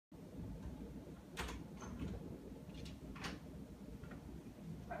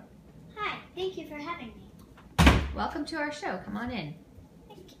Thank you for having me. Welcome to our show. Come on in.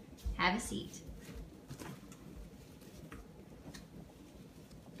 Thank you. Have a seat.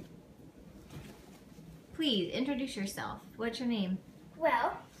 Please introduce yourself. What's your name?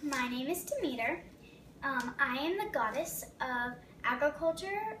 Well, my name is Demeter. I am the goddess of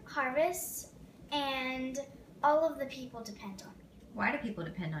agriculture, harvest, and all of the people depend on me. Why do people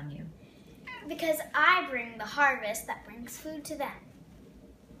depend on you? Because I bring the harvest that brings food to them.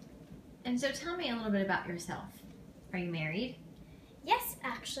 And so tell me a little bit about yourself. Are you married? Yes,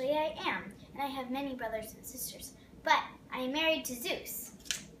 actually I am, and I have many brothers and sisters, but I am married to Zeus.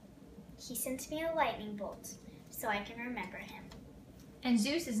 He sent me a lightning bolt so I can remember him. And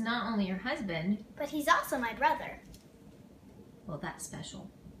Zeus is not only your husband, but he's also my brother. Well, that's special.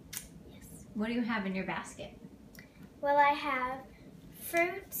 Yes. What do you have in your basket? Well, I have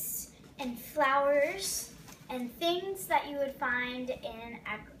fruits and flowers and things that you would find in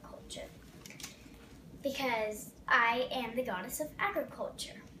agriculture, because I am the goddess of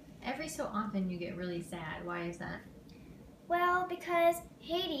agriculture. Every so often you get really sad. Why is that? Well, because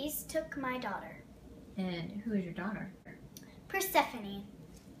Hades took my daughter. And who is your daughter? Persephone.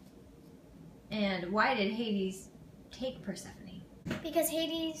 And why did Hades take Persephone? Because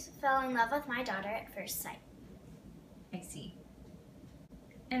Hades fell in love with my daughter at first sight. I see.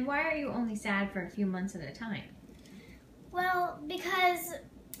 And why are you only sad for a few months at a time? Well, because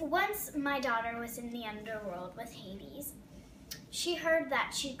once my daughter was in the underworld with Hades, she heard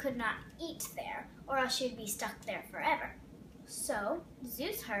that she could not eat there, or else she would be stuck there forever. So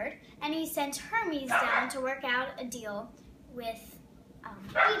Zeus heard, and he sent Hermes down to work out a deal with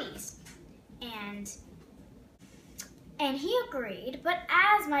Hades. And he agreed, but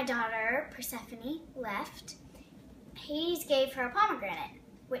as my daughter Persephone left, Hades gave her a pomegranate,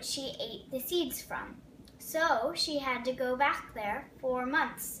 which she ate the seeds from. So she had to go back there 4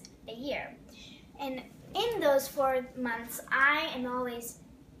 months a year. And in those 4 months, I am always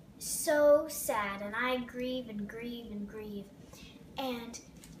so sad, and I grieve and grieve and grieve. And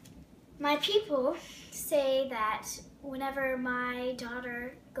my people say that whenever my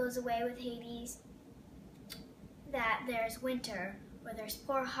daughter goes away with Hades, that there's winter, or there's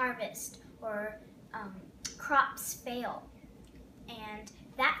poor harvest, or crops fail. And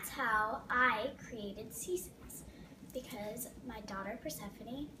that's how I created seasons, because my daughter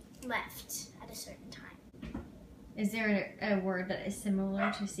Persephone left at a certain time. Is there a word that is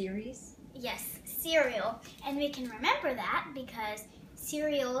similar to Ceres? Yes, cereal. And we can remember that because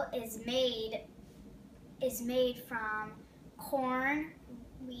cereal is made from corn,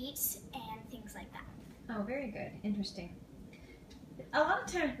 wheat, and things like that. Oh, very good. Interesting. A lot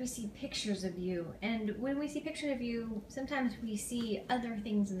of times we see pictures of you, and when we see pictures of you, sometimes we see other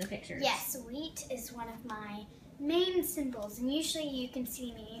things in the pictures. Yes, wheat is one of my main symbols, and usually you can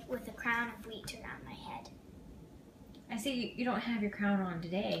see me with a crown of wheat around my head. I see you don't have your crown on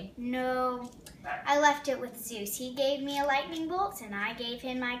today. No, I left it with Zeus. He gave me a lightning bolt, and I gave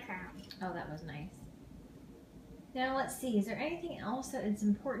him my crown. Oh, that was nice. Now let's see, is there anything else that is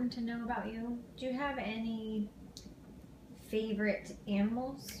important to know about you? Do you have any favorite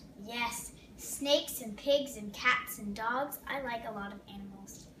animals? Yes, snakes and pigs and cats and dogs. I like a lot of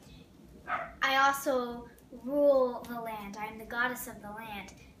animals. I also rule the land. I'm the goddess of the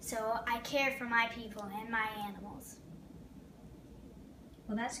land, so I care for my people and my animals.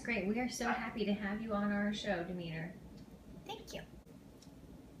 Well, that's great. We are so happy to have you on our show, Demeter. Thank you.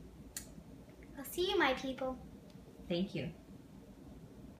 I'll see you, my people. Thank you.